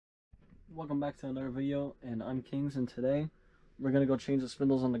Welcome back to another video, and I'm Kings, and today we're gonna go change the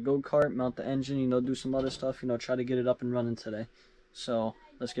spindles on the go-kart, mount the engine, do some other stuff, try to get it up and running today. So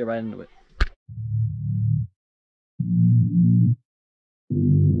let's get right into it.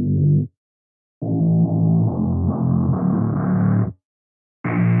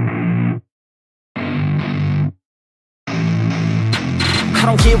 I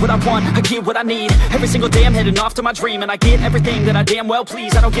don't get what I want, I get what I need. Every single day I'm heading off to my dream, and I get everything that I damn well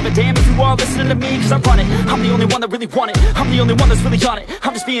please. I don't give a damn if you all listening to me, cause I run it. I'm the only one that really want it, I'm the only one that's really on it.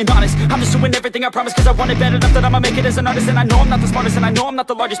 I'm just being honest, I'm just doing everything I promise, cause I want it bad enough that I'ma make it as an artist. And I know I'm not the smartest, and I know I'm not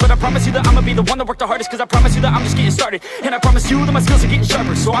the largest, but I promise you that I'ma be the one that worked the hardest. Cause I promise you that I'm just getting started, and I promise you that my skills are getting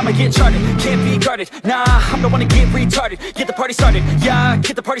sharper. So I'ma get charted, can't be guarded. Nah, I'm the one to get retarded. Get the party started, yeah,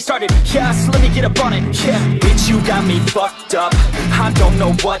 get the party started. Yeah, so let me get up on it, yeah. Bitch, you got me fucked up, I don't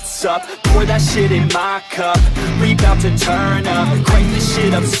know what's up. Pour that shit in my cup, we bout to turn up. Crank this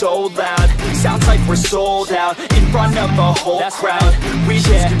shit up so loud, sounds like we're sold out. In front of a whole crowd, we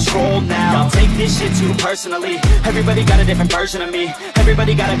just control now. Don't take this shit too personally, everybody got a different version of me.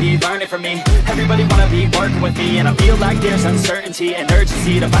 Everybody gotta be learning from me, everybody wanna be working with me. And I feel like there's uncertainty and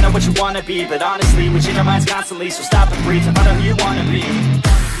urgency to find out what you wanna be. But honestly, we change our minds constantly, so stop and breathe and find out who you wanna be.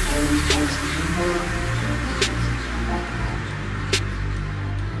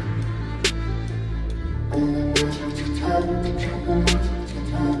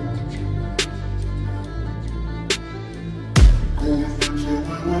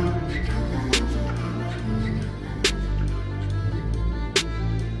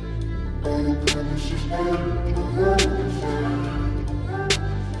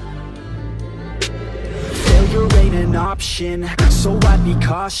 Failure ain't an option, so I'd be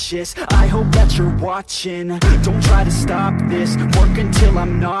cautious. I hope that you're watching, don't try to stop this. Work until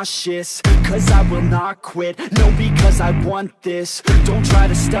I'm nauseous, cause I will not quit. No, because I want this, don't try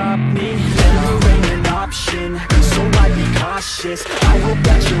to stop me. Failure ain't an option, so I'd be cautious. I hope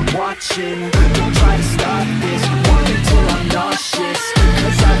that you're watching, don't try to stop this. Work until I'm nauseous,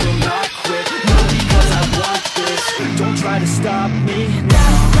 cause I will not quit. No, because I want this, don't try to stop me now.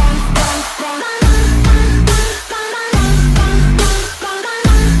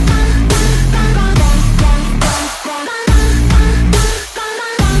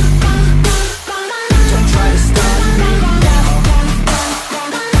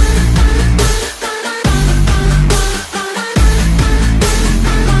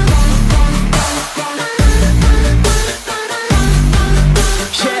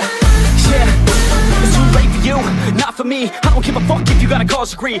 Me, I don't give a fuck if you got a college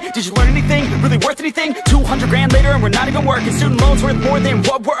degree. Did you learn anything? Really worth anything? 200 grand later and we're not even working. Student loans worth more than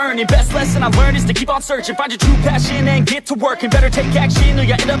what we're earning. Best lesson I learned is to keep on searching. Find your true passion and get to work. And better take action or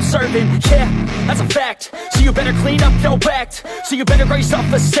you end up serving. Yeah, that's a fact. So you better clean up your act. So you better grow yourself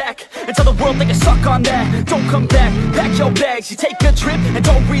a sack and tell the world they can suck on that. Don't come back, pack your bags. You take a trip and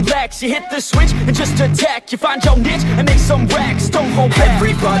don't relax. You hit the switch and just attack. You find your niche and make some racks. Don't hold back.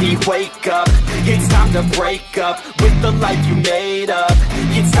 Everybody wake up, it's time to break up with the life you made up.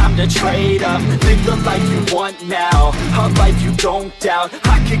 It's time to trade up, live the life you want now, a life you don't doubt.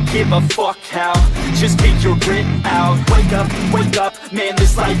 I could give a fuck how, just get your grit out. Wake up, man,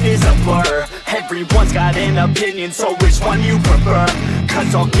 this life is a blur. Everyone's got an opinion, so which one you prefer?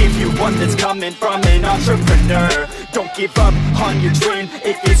 Cause I'll give you one that's coming from an entrepreneur. Don't give up on your dream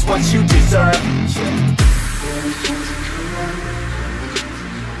if it's what you deserve.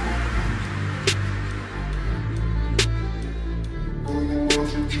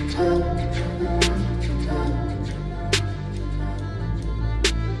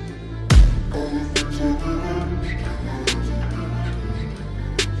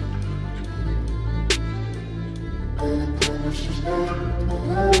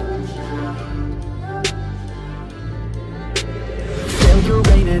 Failure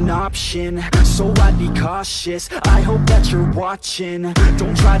ain't an option, so I'd be cautious. I hope that you're watching,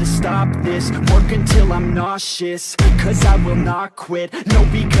 don't try to stop this. Work until I'm nauseous, cause I will not quit. No,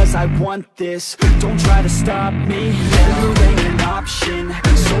 because I want this, don't try to stop me. Failure ain't an option,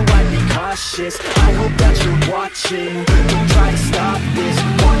 so I'd be cautious. I hope that you're watching, don't try to stop this.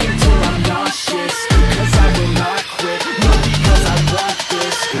 Work until I'm nauseous, cause I will not quit. No, because I want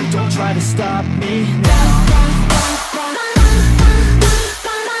this, don't try to stop me now.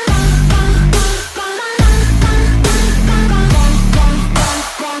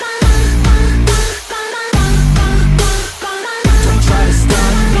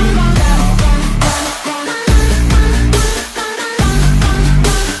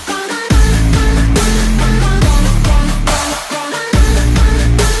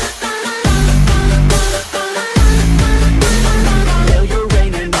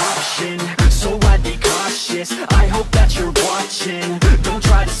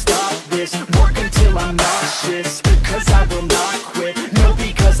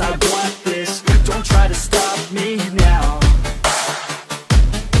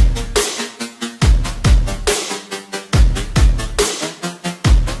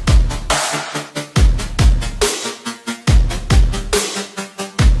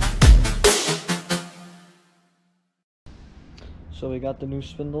 got the new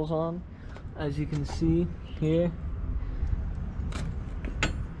spindles on. As you can see here,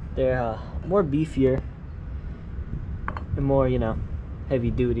 they're more beefier and more, you know,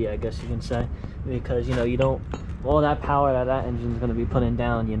 heavy duty, I guess you can say, because, you know, you don't, all that power that engine's going to be putting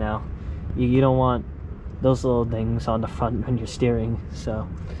down, you know, you don't want those little things on the front when you're steering. So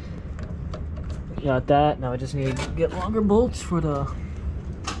got that. Now I just need to get longer bolts for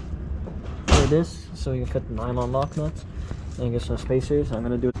this, so we can fit the nylon lock nuts and get some spacers. I'm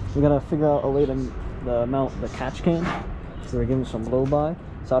gonna do. We gotta figure out a way to mount the catch can. So we're giving some blow by.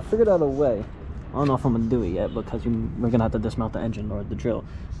 So I figured out a way. I don't know if I'm gonna do it yet because we're gonna have to dismount the engine or the drill.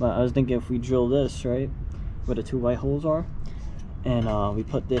 But I was thinking if we drill this right where the two white holes are, and we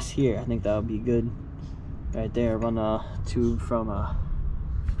put this here, I think that would be good. Right there, run a tube from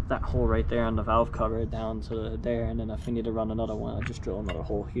that hole right there on the valve cover down to there, and then if we need to run another one, I'll just drill another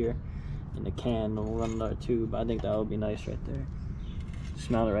hole here in the can and we'll run another tube. I think that would be nice right there.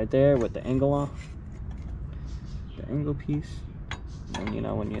 Just mount it right there with the angle on, the angle piece, and you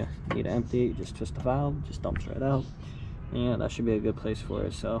know, when you need to empty it, you just twist the valve, just dumps right out. Yeah, that should be a good place for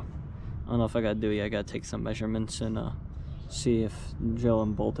it. So I don't know if I gotta do it yet. I gotta take some measurements and see if drill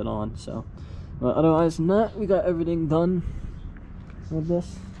and bolt it on. So but otherwise than that, we got everything done with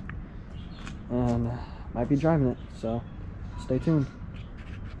this, and might be driving it, so stay tuned.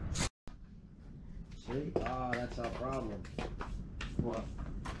 See? Ah, that's our problem. What?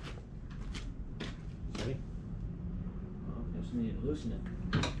 See? Well, just need to loosen it.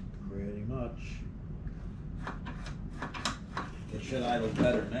 Pretty much. It should idle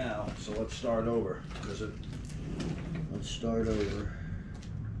better now, so let's start over. Let's start over.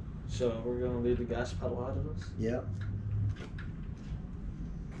 So we're gonna leave the gas pedal out of this? Yep.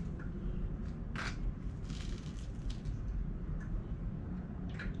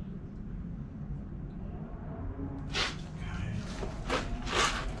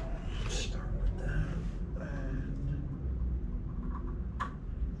 Start with that.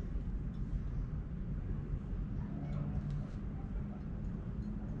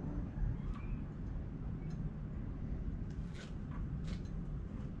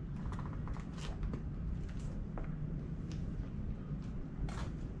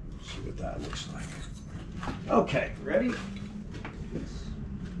 See what that looks like. Okay, ready?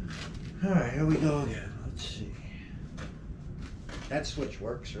 All right, here we go again. Let's see. That switch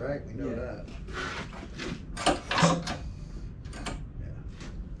works, right? We know that.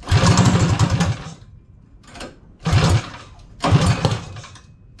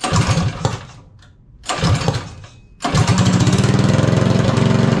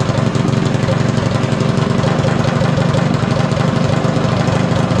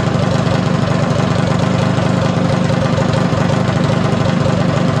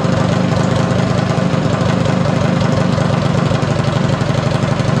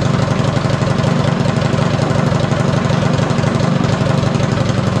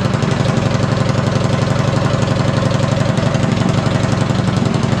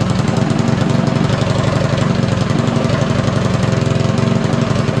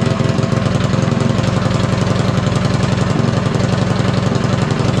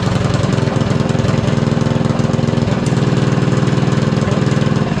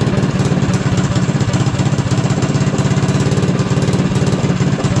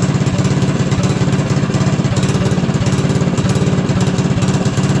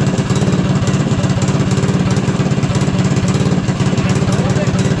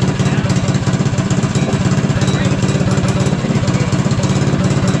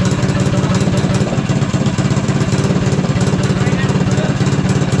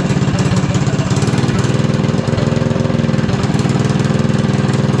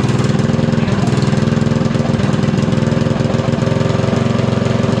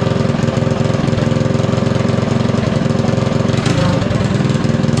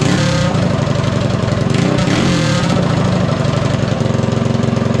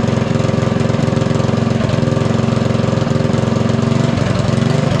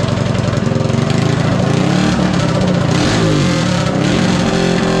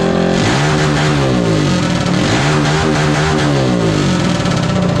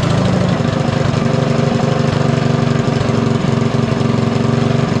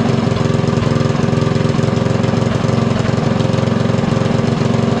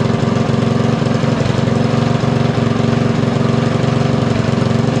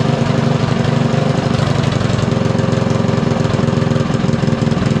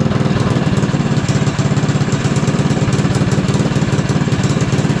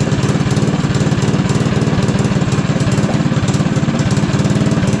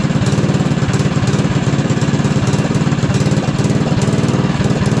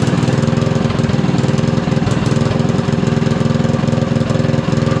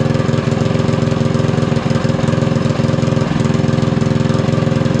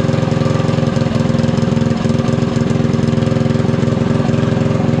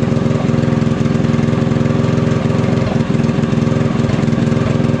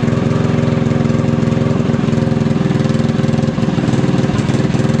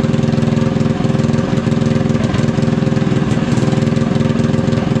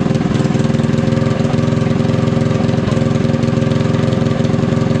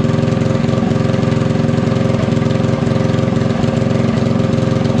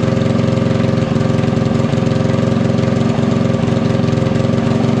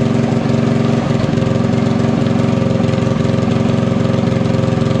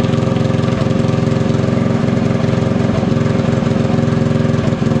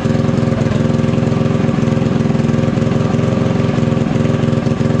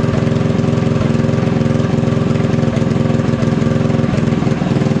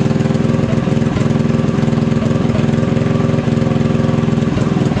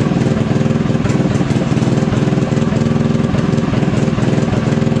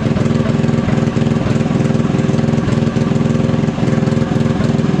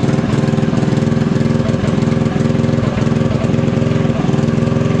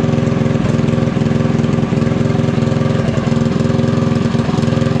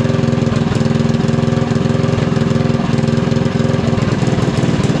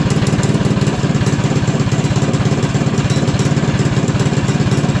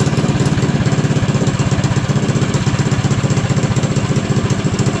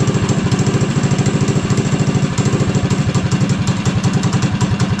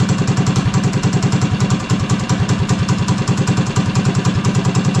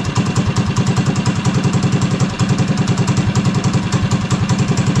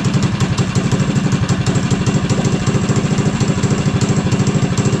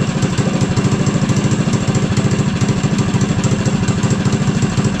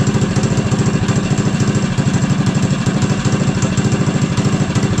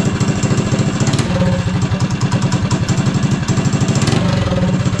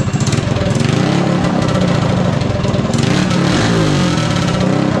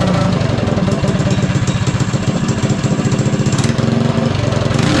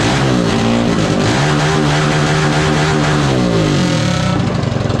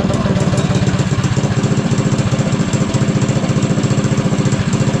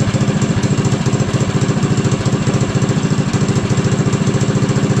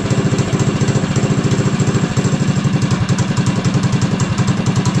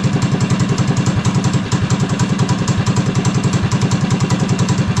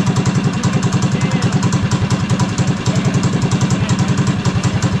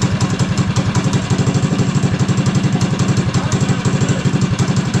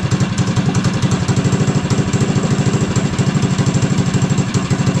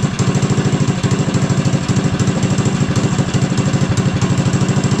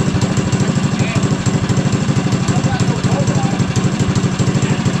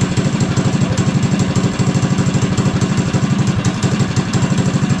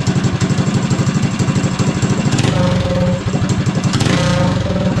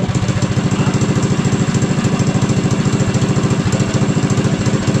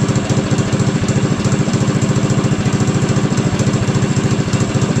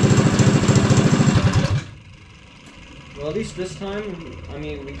 least this time, I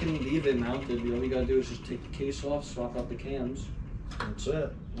mean, we can leave it mounted. All we gotta do is just take the case off, swap out the cams. That's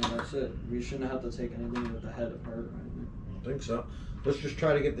it. And that's it. We shouldn't have to take anything with the head apart or anything. I don't think so. Let's just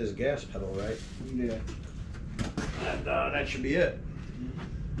try to get this gas pedal right. Yeah. And that should be it.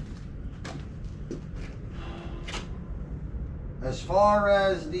 As far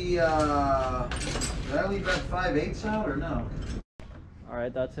as the, did I leave that 5/8 out or no?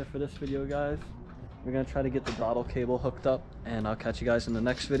 Alright, that's it for this video, guys. We're gonna try to get the throttle cable hooked up, and I'll catch you guys in the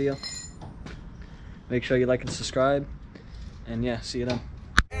next video. Make sure you like and subscribe, and yeah, see you then.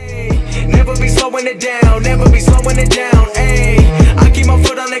 Never be slowing it down, never be slowing it down, ayy. I keep my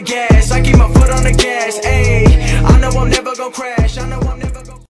foot on the gas, I keep my foot on the gas, ayy. I know I'm never gonna crash, I know I'm never